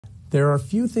There are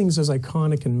few things as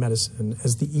iconic in medicine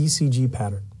as the ECG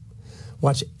pattern.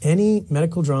 Watch any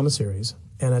medical drama series,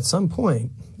 and at some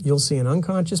point, you'll see an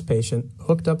unconscious patient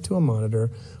hooked up to a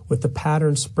monitor with the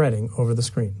pattern spreading over the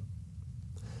screen.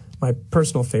 My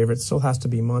personal favorite still has to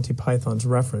be Monty Python's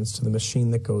reference to the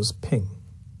machine that goes ping.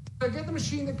 Get the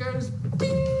machine that goes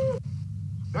ping.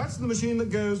 That's the machine that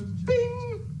goes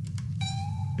ping.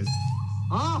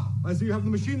 Ah, I see you have the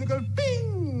machine that goes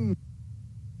ping.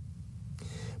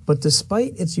 But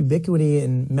despite its ubiquity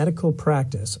in medical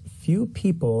practice, few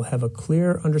people have a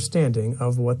clear understanding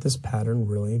of what this pattern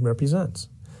really represents,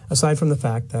 aside from the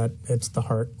fact that it's the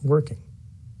heart working.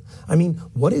 I mean,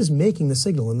 what is making the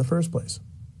signal in the first place?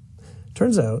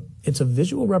 Turns out, it's a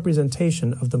visual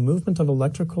representation of the movement of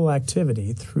electrical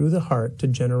activity through the heart to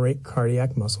generate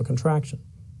cardiac muscle contraction.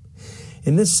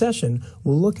 In this session,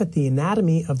 we'll look at the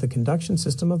anatomy of the conduction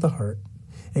system of the heart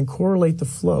and correlate the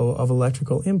flow of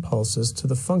electrical impulses to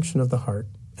the function of the heart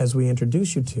as we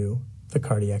introduce you to the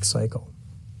cardiac cycle.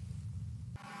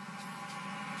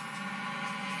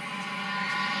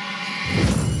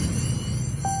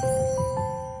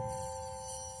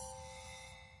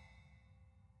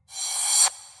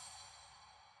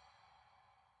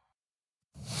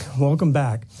 Welcome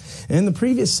back. In the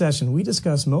previous session, we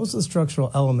discussed most of the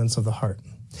structural elements of the heart.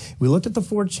 We looked at the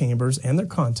four chambers and their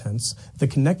contents, the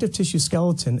connective tissue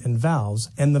skeleton and valves,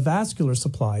 and the vascular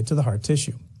supply to the heart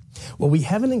tissue. What we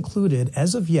haven't included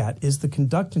as of yet is the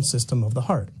conduction system of the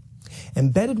heart.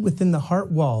 Embedded within the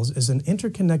heart walls is an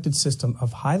interconnected system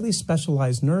of highly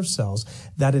specialized nerve cells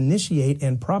that initiate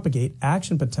and propagate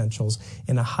action potentials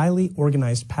in a highly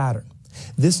organized pattern.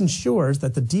 This ensures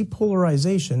that the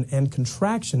depolarization and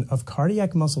contraction of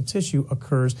cardiac muscle tissue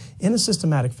occurs in a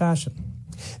systematic fashion.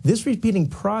 This repeating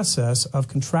process of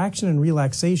contraction and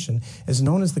relaxation is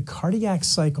known as the cardiac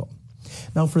cycle.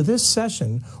 Now, for this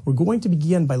session, we're going to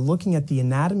begin by looking at the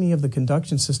anatomy of the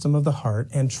conduction system of the heart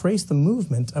and trace the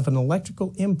movement of an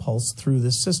electrical impulse through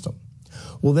this system.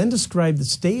 We'll then describe the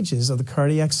stages of the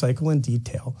cardiac cycle in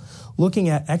detail, looking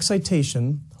at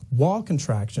excitation, wall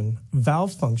contraction,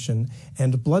 valve function,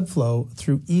 and blood flow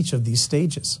through each of these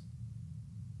stages.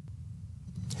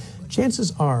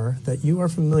 Chances are that you are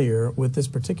familiar with this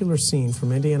particular scene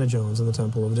from Indiana Jones and the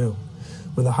Temple of Doom,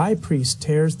 where the high priest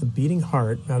tears the beating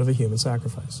heart out of a human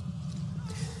sacrifice.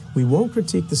 We won't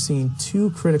critique the scene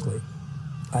too critically.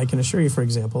 I can assure you, for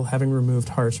example, having removed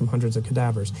hearts from hundreds of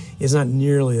cadavers is not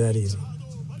nearly that easy.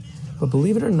 But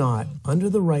believe it or not, under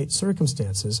the right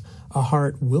circumstances, a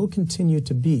heart will continue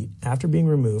to beat after being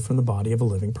removed from the body of a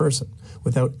living person,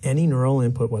 without any neural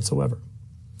input whatsoever.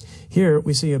 Here,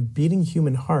 we see a beating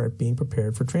human heart being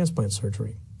prepared for transplant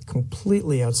surgery,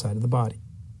 completely outside of the body.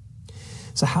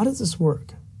 So how does this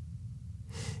work?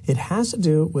 It has to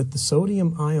do with the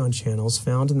sodium ion channels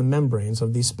found in the membranes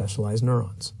of these specialized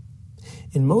neurons.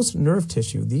 In most nerve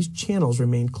tissue, these channels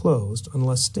remain closed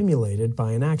unless stimulated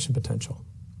by an action potential.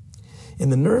 In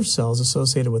the nerve cells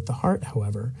associated with the heart,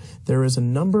 however, there is a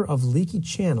number of leaky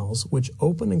channels which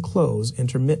open and close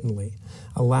intermittently,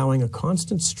 allowing a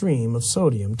constant stream of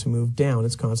sodium to move down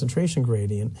its concentration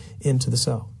gradient into the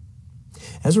cell.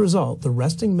 As a result, the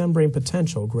resting membrane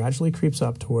potential gradually creeps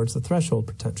up towards the threshold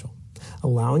potential,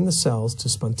 allowing the cells to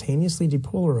spontaneously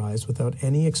depolarize without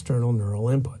any external neural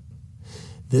input.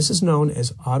 This is known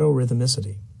as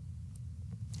autorhythmicity.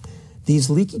 These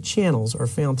leaky channels are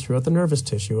found throughout the nervous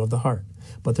tissue of the heart,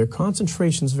 but their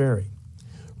concentrations vary.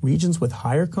 Regions with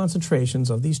higher concentrations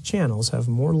of these channels have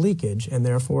more leakage and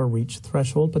therefore reach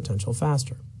threshold potential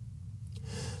faster.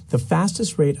 The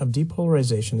fastest rate of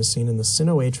depolarization is seen in the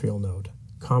sinoatrial node,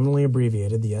 commonly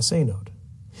abbreviated the SA node.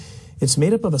 It's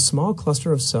made up of a small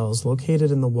cluster of cells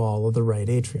located in the wall of the right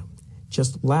atrium,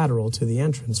 just lateral to the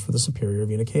entrance for the superior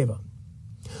vena cava.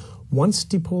 Once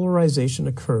depolarization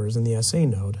occurs in the SA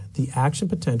node, the action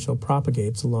potential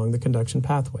propagates along the conduction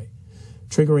pathway,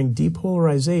 triggering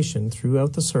depolarization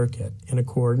throughout the circuit in a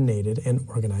coordinated and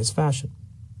organized fashion.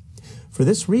 For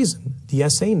this reason, the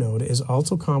SA node is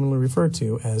also commonly referred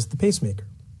to as the pacemaker.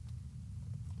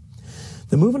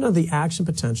 The movement of the action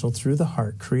potential through the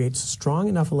heart creates strong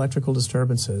enough electrical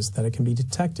disturbances that it can be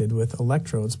detected with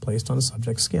electrodes placed on a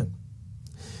subject's skin.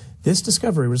 This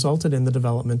discovery resulted in the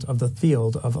development of the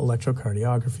field of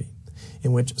electrocardiography,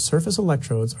 in which surface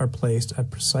electrodes are placed at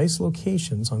precise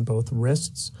locations on both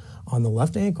wrists, on the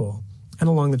left ankle, and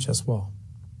along the chest wall.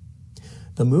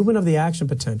 The movement of the action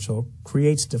potential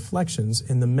creates deflections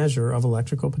in the measure of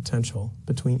electrical potential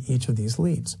between each of these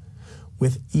leads,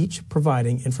 with each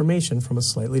providing information from a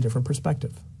slightly different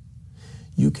perspective.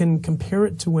 You can compare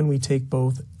it to when we take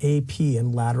both AP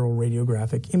and lateral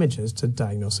radiographic images to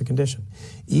diagnose a condition.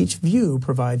 Each view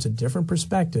provides a different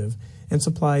perspective and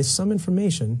supplies some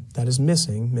information that is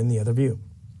missing in the other view.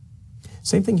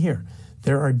 Same thing here.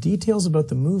 There are details about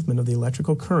the movement of the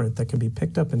electrical current that can be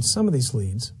picked up in some of these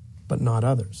leads, but not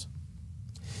others.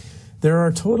 There are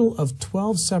a total of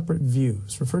 12 separate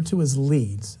views, referred to as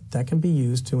leads, that can be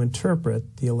used to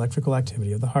interpret the electrical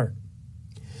activity of the heart.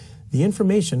 The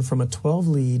information from a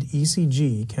 12-lead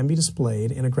ECG can be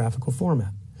displayed in a graphical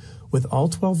format, with all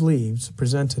 12 leads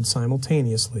presented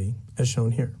simultaneously, as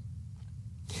shown here.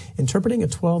 Interpreting a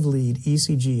 12-lead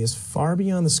ECG is far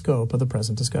beyond the scope of the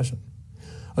present discussion.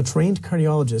 A trained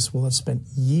cardiologist will have spent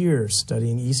years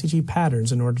studying ECG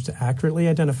patterns in order to accurately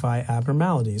identify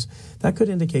abnormalities that could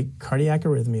indicate cardiac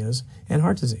arrhythmias and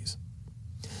heart disease.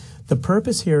 The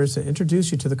purpose here is to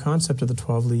introduce you to the concept of the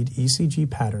 12-lead ECG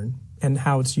pattern and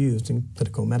how it's used in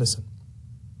clinical medicine.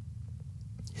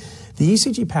 The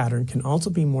ECG pattern can also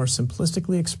be more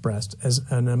simplistically expressed as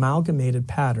an amalgamated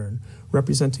pattern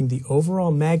representing the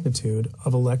overall magnitude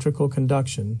of electrical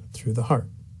conduction through the heart.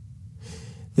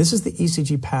 This is the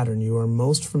ECG pattern you are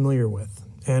most familiar with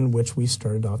and which we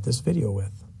started off this video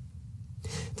with.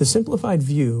 The simplified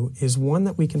view is one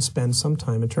that we can spend some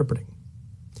time interpreting.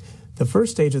 The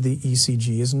first stage of the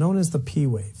ECG is known as the P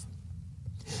wave.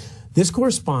 This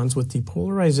corresponds with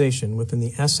depolarization within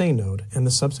the SA node and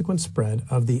the subsequent spread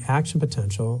of the action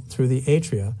potential through the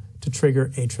atria to trigger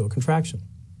atrial contraction.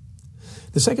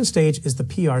 The second stage is the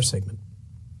PR segment.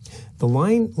 The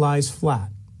line lies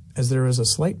flat as there is a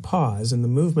slight pause in the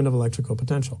movement of electrical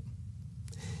potential.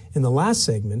 In the last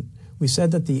segment, we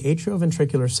said that the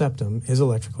atrioventricular septum is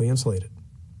electrically insulated.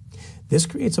 This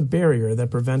creates a barrier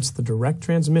that prevents the direct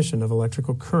transmission of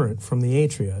electrical current from the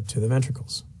atria to the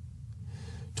ventricles.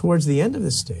 Towards the end of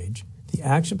this stage, the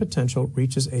action potential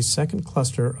reaches a second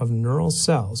cluster of neural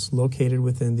cells located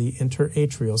within the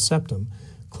interatrial septum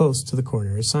close to the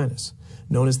coronary sinus,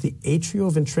 known as the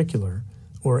atrioventricular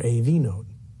or AV node.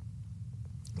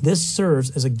 This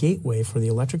serves as a gateway for the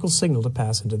electrical signal to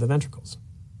pass into the ventricles.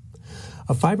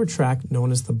 A fiber tract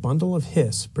known as the bundle of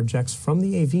His projects from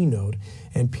the AV node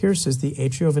and pierces the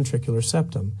atrioventricular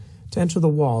septum to enter the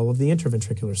wall of the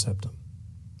interventricular septum.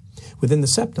 Within the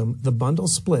septum, the bundle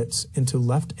splits into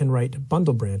left and right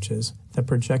bundle branches that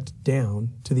project down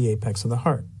to the apex of the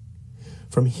heart.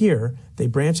 From here, they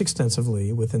branch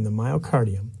extensively within the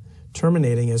myocardium,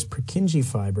 terminating as Purkinje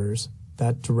fibers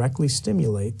that directly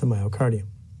stimulate the myocardium.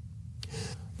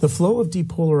 The flow of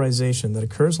depolarization that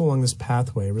occurs along this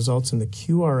pathway results in the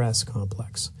QRS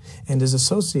complex and is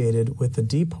associated with the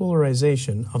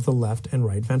depolarization of the left and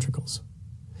right ventricles.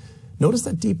 Notice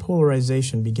that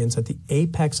depolarization begins at the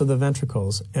apex of the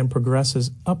ventricles and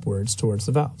progresses upwards towards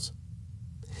the valves.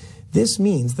 This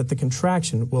means that the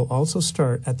contraction will also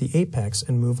start at the apex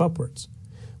and move upwards,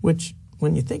 which,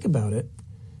 when you think about it,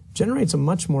 generates a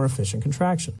much more efficient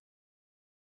contraction.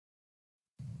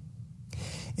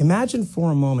 Imagine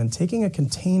for a moment taking a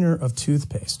container of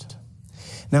toothpaste.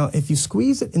 Now, if you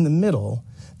squeeze it in the middle,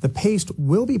 the paste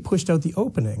will be pushed out the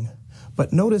opening,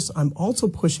 but notice I'm also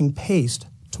pushing paste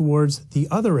towards the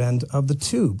other end of the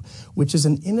tube, which is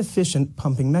an inefficient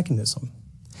pumping mechanism.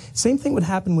 Same thing would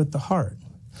happen with the heart.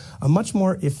 A much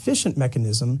more efficient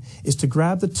mechanism is to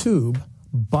grab the tube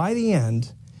by the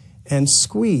end and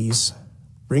squeeze,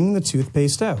 bringing the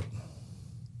toothpaste out.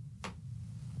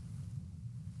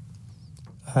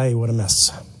 Ay, what a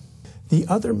mess. The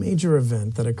other major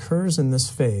event that occurs in this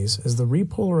phase is the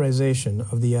repolarization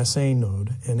of the SA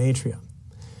node and atria.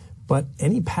 But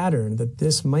any pattern that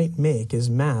this might make is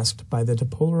masked by the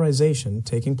depolarization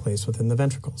taking place within the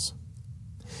ventricles.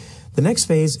 The next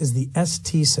phase is the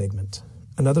ST segment,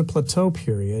 another plateau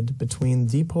period between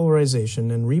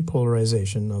depolarization and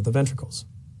repolarization of the ventricles.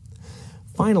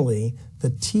 Finally, the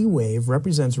T wave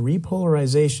represents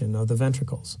repolarization of the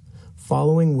ventricles,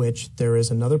 following which there is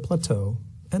another plateau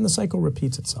and the cycle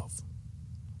repeats itself.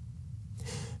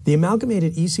 The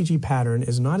amalgamated ECG pattern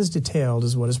is not as detailed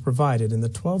as what is provided in the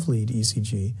 12-lead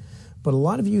ECG, but a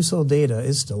lot of useful data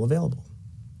is still available.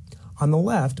 On the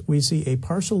left, we see a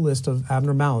partial list of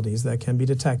abnormalities that can be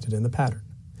detected in the pattern,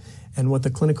 and what the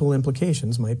clinical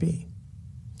implications might be.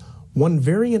 One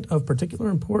variant of particular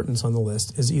importance on the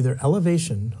list is either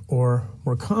elevation or,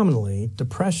 more commonly,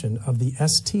 depression of the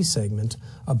ST segment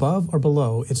above or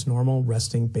below its normal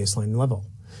resting baseline level,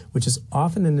 which is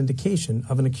often an indication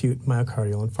of an acute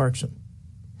myocardial infarction.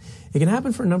 It can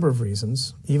happen for a number of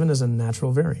reasons, even as a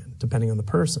natural variant, depending on the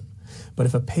person. But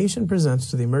if a patient presents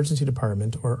to the emergency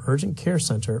department or urgent care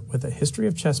center with a history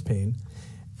of chest pain,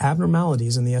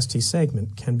 abnormalities in the ST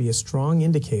segment can be a strong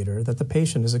indicator that the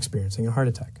patient is experiencing a heart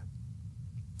attack.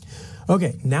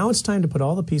 Okay, now it's time to put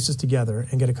all the pieces together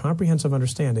and get a comprehensive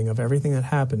understanding of everything that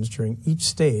happens during each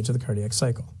stage of the cardiac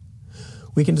cycle.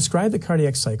 We can describe the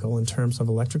cardiac cycle in terms of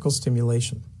electrical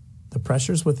stimulation, the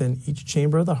pressures within each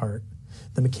chamber of the heart,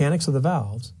 the mechanics of the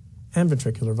valves, and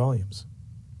ventricular volumes.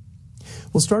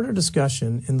 We'll start our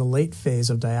discussion in the late phase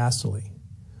of diastole,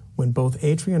 when both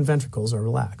atria and ventricles are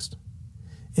relaxed.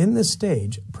 In this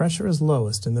stage, pressure is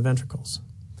lowest in the ventricles.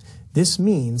 This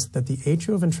means that the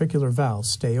atrioventricular valves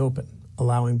stay open,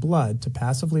 allowing blood to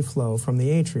passively flow from the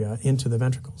atria into the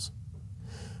ventricles.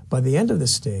 By the end of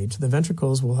this stage, the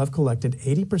ventricles will have collected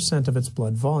 80% of its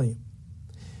blood volume.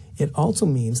 It also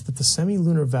means that the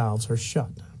semilunar valves are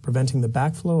shut, preventing the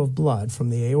backflow of blood from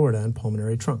the aorta and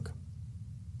pulmonary trunk.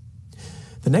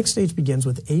 The next stage begins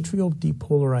with atrial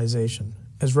depolarization,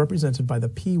 as represented by the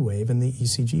P wave in the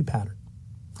ECG pattern.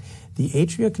 The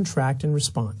atria contract in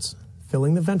response,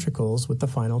 filling the ventricles with the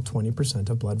final 20%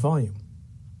 of blood volume.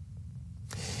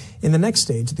 In the next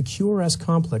stage, the QRS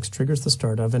complex triggers the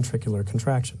start of ventricular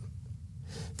contraction.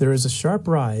 There is a sharp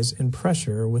rise in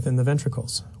pressure within the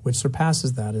ventricles, which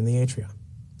surpasses that in the atria.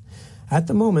 At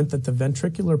the moment that the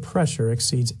ventricular pressure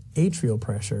exceeds atrial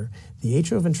pressure, the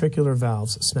atrioventricular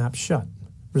valves snap shut,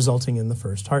 resulting in the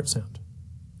first heart sound.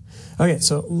 Okay,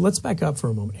 so let's back up for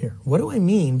a moment here. What do I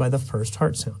mean by the first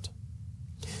heart sound?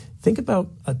 Think about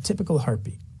a typical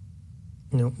heartbeat.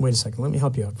 Wait a second, let me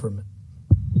help you out for a minute.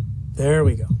 There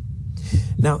we go.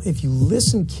 Now, if you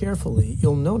listen carefully,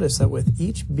 you'll notice that with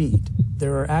each beat,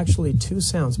 there are actually two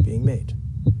sounds being made.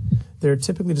 They're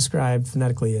typically described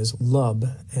phonetically as lub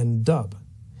and dub,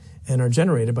 and are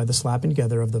generated by the slapping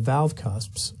together of the valve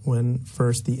cusps when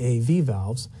first the AV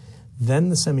valves, then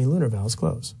the semilunar valves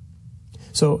close.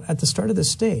 So at the start of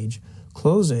this stage,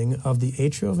 closing of the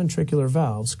atrioventricular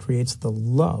valves creates the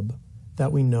lub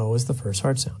that we know as the first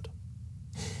heart sound.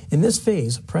 In this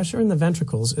phase, pressure in the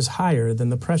ventricles is higher than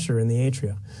the pressure in the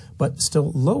atria, but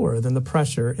still lower than the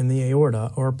pressure in the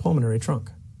aorta or pulmonary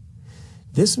trunk.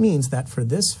 This means that for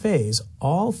this phase,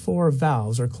 all four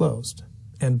valves are closed,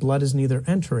 and blood is neither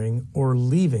entering or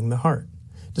leaving the heart,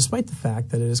 despite the fact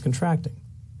that it is contracting.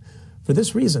 For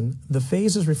this reason, the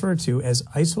phase is referred to as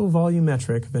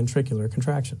isovolumetric ventricular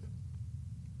contraction.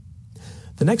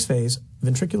 The next phase,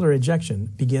 ventricular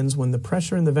ejection, begins when the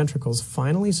pressure in the ventricles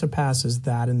finally surpasses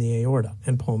that in the aorta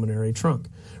and pulmonary trunk,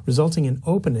 resulting in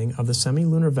opening of the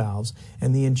semilunar valves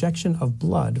and the injection of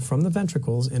blood from the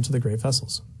ventricles into the great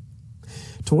vessels.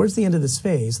 Towards the end of this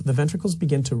phase, the ventricles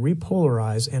begin to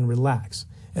repolarize and relax,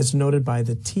 as noted by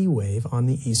the T wave on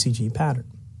the ECG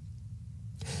pattern.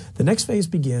 The next phase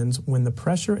begins when the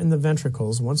pressure in the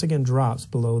ventricles once again drops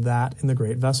below that in the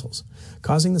great vessels,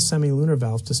 causing the semilunar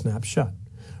valves to snap shut,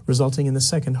 resulting in the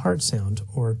second heart sound,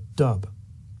 or dub.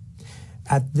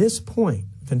 At this point,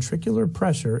 ventricular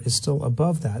pressure is still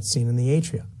above that seen in the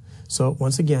atria, so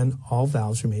once again, all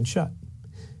valves remain shut.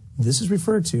 This is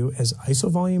referred to as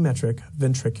isovolumetric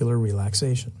ventricular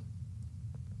relaxation.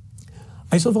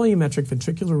 Isovolumetric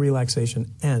ventricular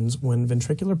relaxation ends when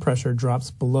ventricular pressure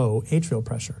drops below atrial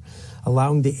pressure,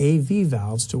 allowing the AV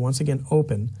valves to once again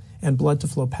open and blood to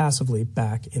flow passively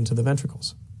back into the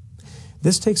ventricles.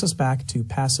 This takes us back to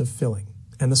passive filling,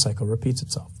 and the cycle repeats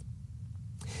itself.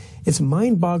 It's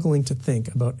mind-boggling to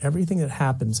think about everything that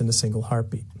happens in a single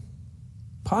heartbeat.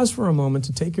 Pause for a moment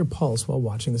to take your pulse while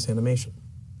watching this animation.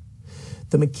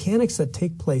 The mechanics that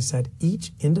take place at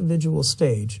each individual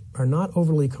stage are not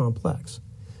overly complex,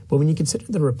 but when you consider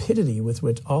the rapidity with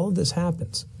which all of this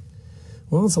happens,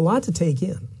 well, it's a lot to take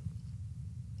in.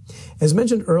 As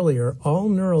mentioned earlier, all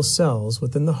neural cells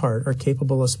within the heart are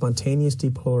capable of spontaneous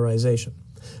depolarization,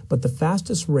 but the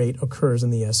fastest rate occurs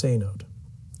in the SA node.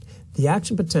 The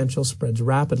action potential spreads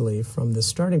rapidly from this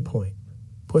starting point,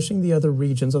 pushing the other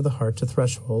regions of the heart to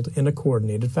threshold in a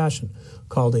coordinated fashion,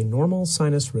 called a normal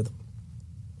sinus rhythm.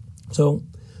 So,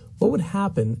 what would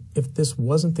happen if this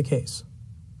wasn't the case?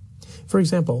 For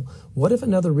example, what if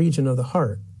another region of the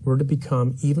heart were to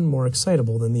become even more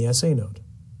excitable than the SA node?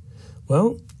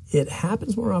 Well, it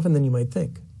happens more often than you might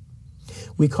think.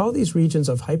 We call these regions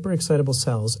of hyperexcitable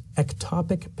cells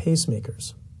ectopic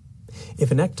pacemakers.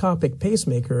 If an ectopic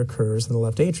pacemaker occurs in the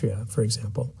left atria, for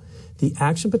example, the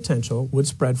action potential would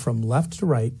spread from left to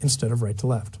right instead of right to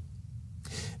left.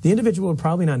 The individual would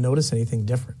probably not notice anything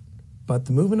different, but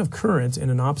the movement of current in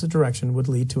an opposite direction would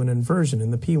lead to an inversion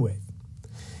in the P wave.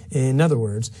 In other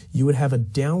words, you would have a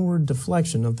downward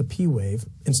deflection of the P wave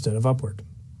instead of upward.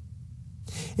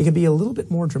 It can be a little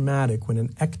bit more dramatic when an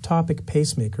ectopic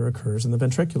pacemaker occurs in the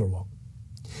ventricular wall.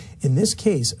 In this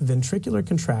case, ventricular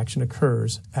contraction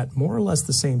occurs at more or less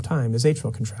the same time as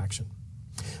atrial contraction,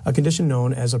 a condition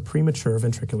known as a premature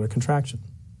ventricular contraction.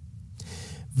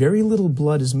 Very little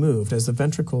blood is moved as the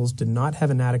ventricles did not have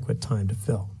an adequate time to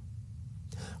fill.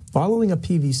 Following a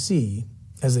PVC,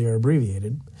 as they are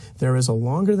abbreviated, there is a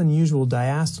longer than usual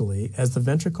diastole as the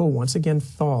ventricle once again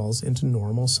falls into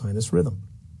normal sinus rhythm.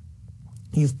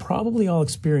 You've probably all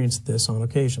experienced this on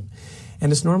occasion,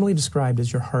 and it's normally described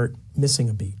as your heart missing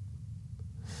a beat.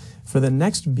 For the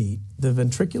next beat, the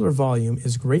ventricular volume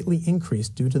is greatly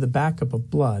increased due to the backup of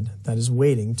blood that is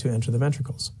waiting to enter the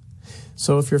ventricles.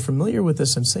 So if you're familiar with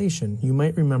this sensation, you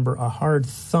might remember a hard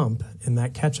thump in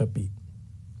that catch-up beat.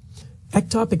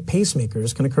 Ectopic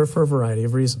pacemakers can occur for a variety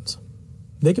of reasons.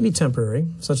 They can be temporary,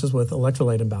 such as with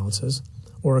electrolyte imbalances,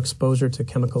 or exposure to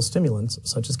chemical stimulants,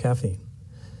 such as caffeine.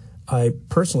 I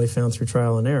personally found through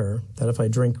trial and error that if I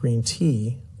drink green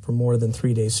tea for more than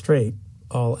 3 days straight,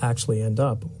 I'll actually end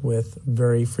up with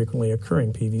very frequently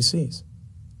occurring PVCs.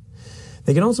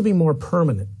 They can also be more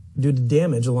permanent due to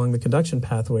damage along the conduction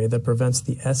pathway that prevents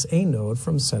the SA node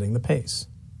from setting the pace.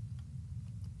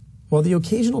 While the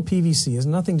occasional PVC is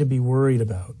nothing to be worried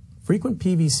about, frequent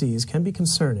PVCs can be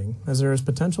concerning as there is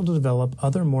potential to develop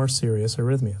other more serious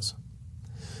arrhythmias.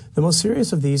 The most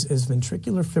serious of these is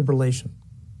ventricular fibrillation,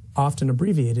 often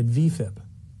abbreviated VFib,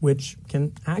 which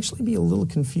can actually be a little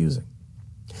confusing.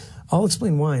 I'll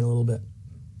explain why in a little bit.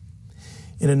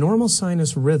 In a normal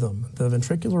sinus rhythm, the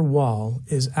ventricular wall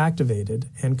is activated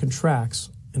and contracts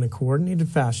in a coordinated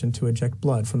fashion to eject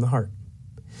blood from the heart.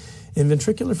 In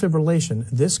ventricular fibrillation,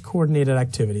 this coordinated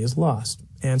activity is lost,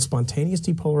 and spontaneous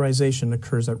depolarization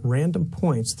occurs at random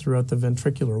points throughout the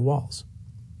ventricular walls.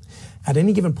 At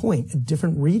any given point,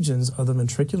 different regions of the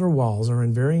ventricular walls are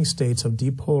in varying states of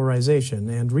depolarization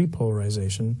and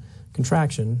repolarization,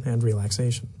 contraction, and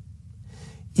relaxation.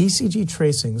 ECG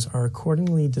tracings are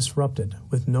accordingly disrupted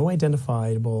with no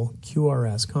identifiable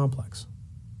QRS complex.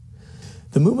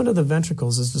 The movement of the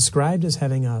ventricles is described as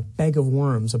having a bag of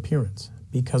worms appearance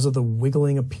because of the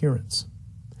wiggling appearance.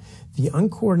 The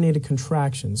uncoordinated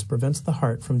contractions prevents the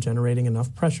heart from generating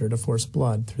enough pressure to force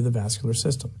blood through the vascular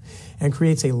system and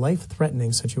creates a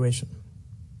life-threatening situation.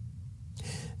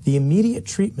 The immediate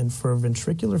treatment for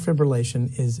ventricular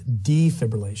fibrillation is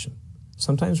defibrillation,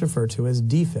 sometimes referred to as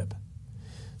defib.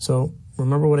 So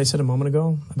remember what I said a moment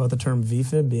ago about the term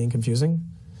VFib being confusing?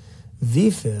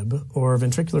 VFib, or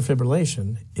ventricular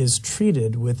fibrillation, is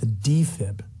treated with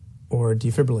defib, or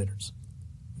defibrillators.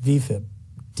 VFib,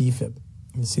 defib.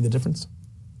 You see the difference?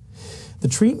 The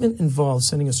treatment involves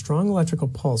sending a strong electrical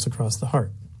pulse across the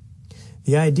heart.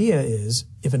 The idea is,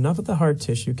 if enough of the heart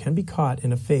tissue can be caught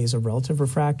in a phase of relative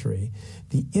refractory,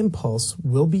 the impulse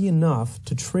will be enough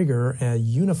to trigger a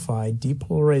unified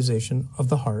depolarization of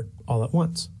the heart all at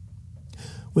once.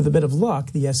 With a bit of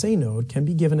luck, the SA node can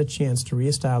be given a chance to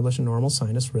reestablish a normal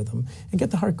sinus rhythm and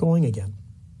get the heart going again.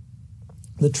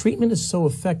 The treatment is so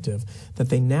effective that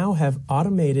they now have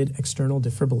automated external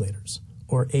defibrillators,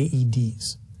 or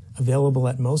AEDs, available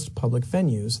at most public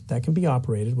venues that can be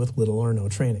operated with little or no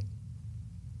training.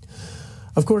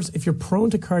 Of course, if you're prone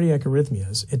to cardiac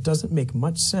arrhythmias, it doesn't make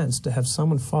much sense to have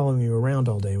someone following you around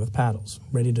all day with paddles,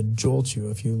 ready to jolt you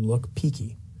if you look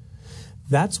peaky.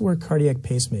 That's where cardiac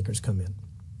pacemakers come in.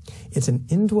 It's an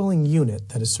indwelling unit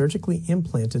that is surgically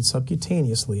implanted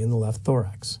subcutaneously in the left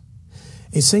thorax.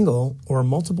 A single or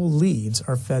multiple leads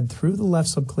are fed through the left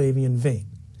subclavian vein,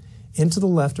 into the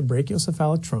left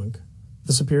brachiocephalic trunk,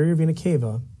 the superior vena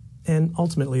cava, and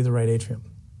ultimately the right atrium.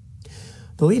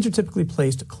 The leads are typically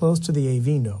placed close to the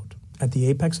AV node, at the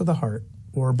apex of the heart,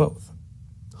 or both.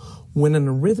 When an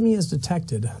arrhythmia is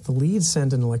detected, the leads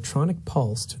send an electronic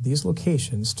pulse to these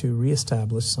locations to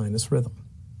reestablish sinus rhythm.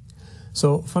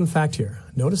 So, fun fact here.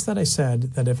 Notice that I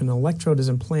said that if an electrode is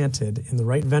implanted in the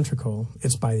right ventricle,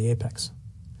 it's by the apex.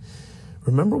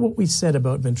 Remember what we said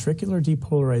about ventricular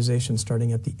depolarization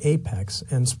starting at the apex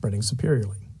and spreading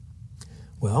superiorly.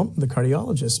 Well, the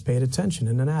cardiologists paid attention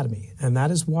in anatomy, and that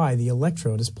is why the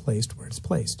electrode is placed where it's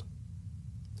placed.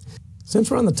 Since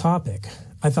we're on the topic,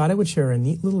 I thought I would share a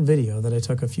neat little video that I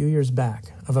took a few years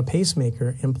back of a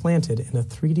pacemaker implanted in a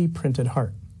 3D printed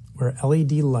heart, where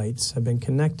LED lights have been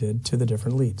connected to the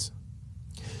different leads.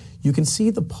 You can see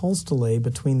the pulse delay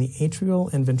between the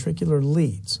atrial and ventricular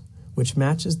leads, which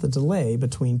matches the delay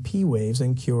between P waves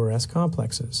and QRS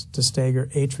complexes to stagger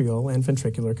atrial and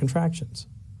ventricular contractions.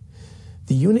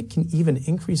 The unit can even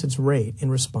increase its rate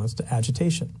in response to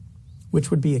agitation,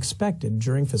 which would be expected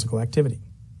during physical activity.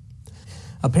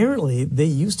 Apparently, they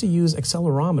used to use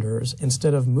accelerometers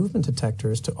instead of movement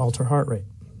detectors to alter heart rate.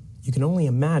 You can only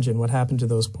imagine what happened to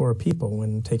those poor people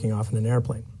when taking off in an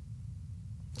airplane.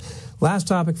 Last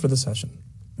topic for the session.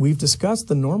 We've discussed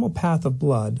the normal path of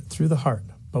blood through the heart,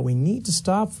 but we need to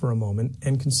stop for a moment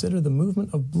and consider the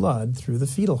movement of blood through the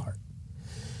fetal heart.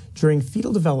 During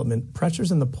fetal development,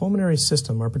 pressures in the pulmonary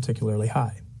system are particularly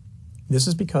high. This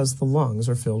is because the lungs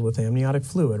are filled with amniotic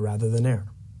fluid rather than air.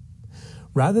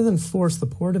 Rather than force the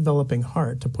poor developing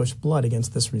heart to push blood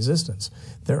against this resistance,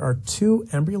 there are two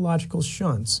embryological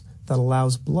shunts that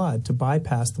allows blood to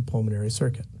bypass the pulmonary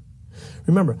circuit.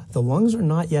 Remember, the lungs are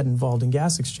not yet involved in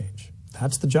gas exchange.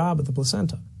 That's the job of the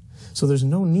placenta. So there's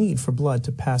no need for blood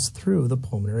to pass through the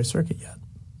pulmonary circuit yet.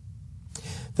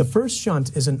 The first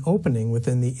shunt is an opening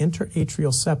within the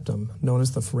interatrial septum known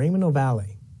as the foramen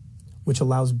ovale, which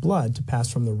allows blood to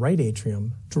pass from the right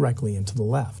atrium directly into the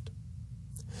left.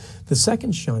 The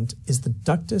second shunt is the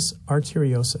ductus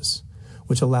arteriosus,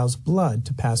 which allows blood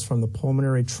to pass from the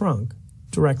pulmonary trunk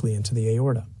directly into the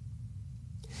aorta.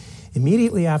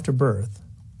 Immediately after birth,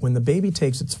 when the baby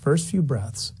takes its first few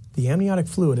breaths, the amniotic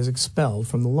fluid is expelled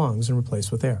from the lungs and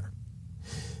replaced with air.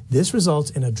 This results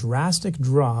in a drastic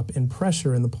drop in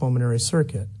pressure in the pulmonary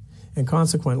circuit and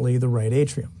consequently the right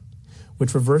atrium,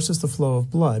 which reverses the flow of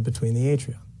blood between the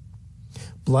atria.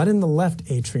 Blood in the left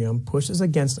atrium pushes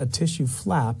against a tissue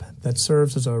flap that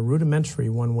serves as a rudimentary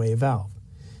one-way valve,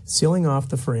 sealing off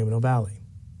the foramen ovale.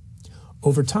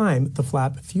 Over time, the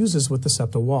flap fuses with the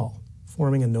septal wall,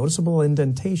 forming a noticeable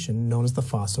indentation known as the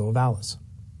fossa ovalis.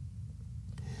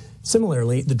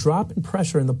 Similarly, the drop in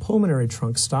pressure in the pulmonary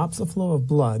trunk stops the flow of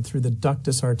blood through the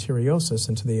ductus arteriosus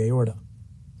into the aorta.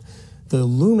 The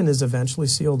lumen is eventually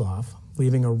sealed off,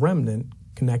 leaving a remnant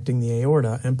connecting the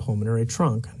aorta and pulmonary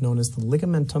trunk, known as the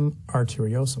ligamentum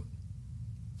arteriosum.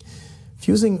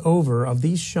 Fusing over of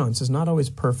these shunts is not always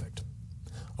perfect.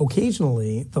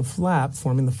 Occasionally, the flap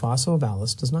forming the fossa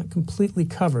ovalis does not completely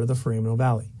cover the foramen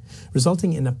ovale,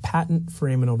 resulting in a patent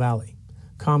foramen ovale,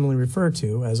 commonly referred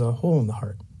to as a hole in the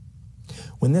heart.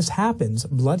 When this happens,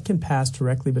 blood can pass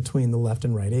directly between the left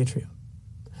and right atria.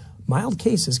 Mild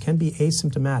cases can be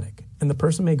asymptomatic, and the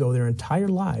person may go their entire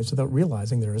lives without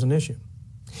realizing there is an issue.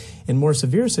 In more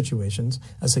severe situations,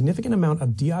 a significant amount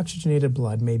of deoxygenated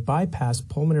blood may bypass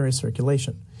pulmonary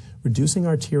circulation, reducing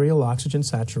arterial oxygen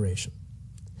saturation.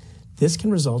 This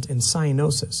can result in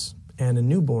cyanosis, and in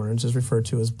newborns is referred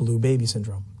to as blue baby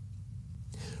syndrome.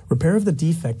 Repair of the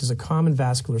defect is a common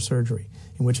vascular surgery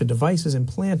in which a device is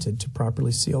implanted to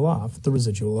properly seal off the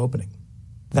residual opening.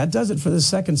 That does it for this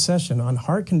second session on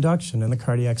heart conduction and the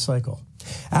cardiac cycle.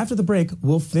 After the break,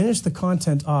 we'll finish the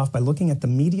content off by looking at the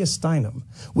mediastinum,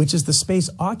 which is the space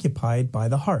occupied by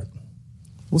the heart.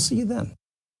 We'll see you then.